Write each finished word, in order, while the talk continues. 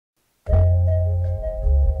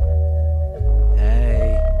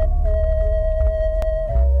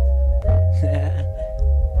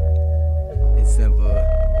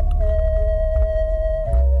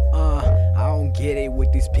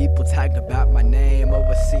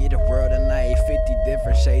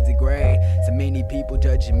people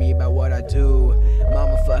judging me by what I do.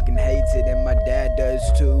 Mama fucking hates it and my dad does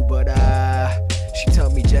too. But she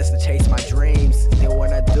told me just to chase my dreams. And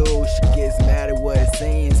when I do, she gets mad at what it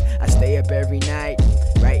seems. I stay up every night,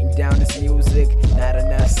 writing down this music. Not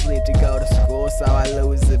enough sleep to go to school, so I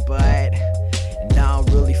lose it. But and I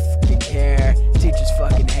don't really fucking care. Teachers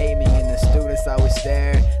fucking hate me and the students always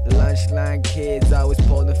stare. The lunch line kids always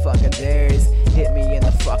pull the fucking theirs. Hit me in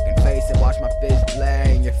the fucking face and watch my fist glare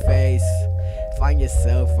in your face. Find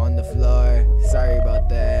yourself on the floor. Sorry about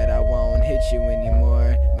that, I won't hit you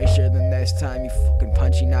anymore. Make sure the next time you fucking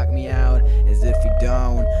punchy knock me out. As if you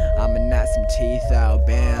don't, I'ma knock some teeth out,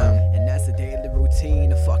 bam. And that's the daily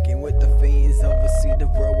routine of fucking with the fiends. Oversee the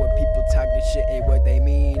world where people talk this shit ain't what they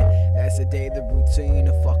mean. That's the daily routine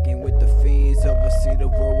of fucking with the fiends. Oversee the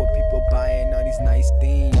world where people buying all these nice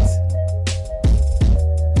things.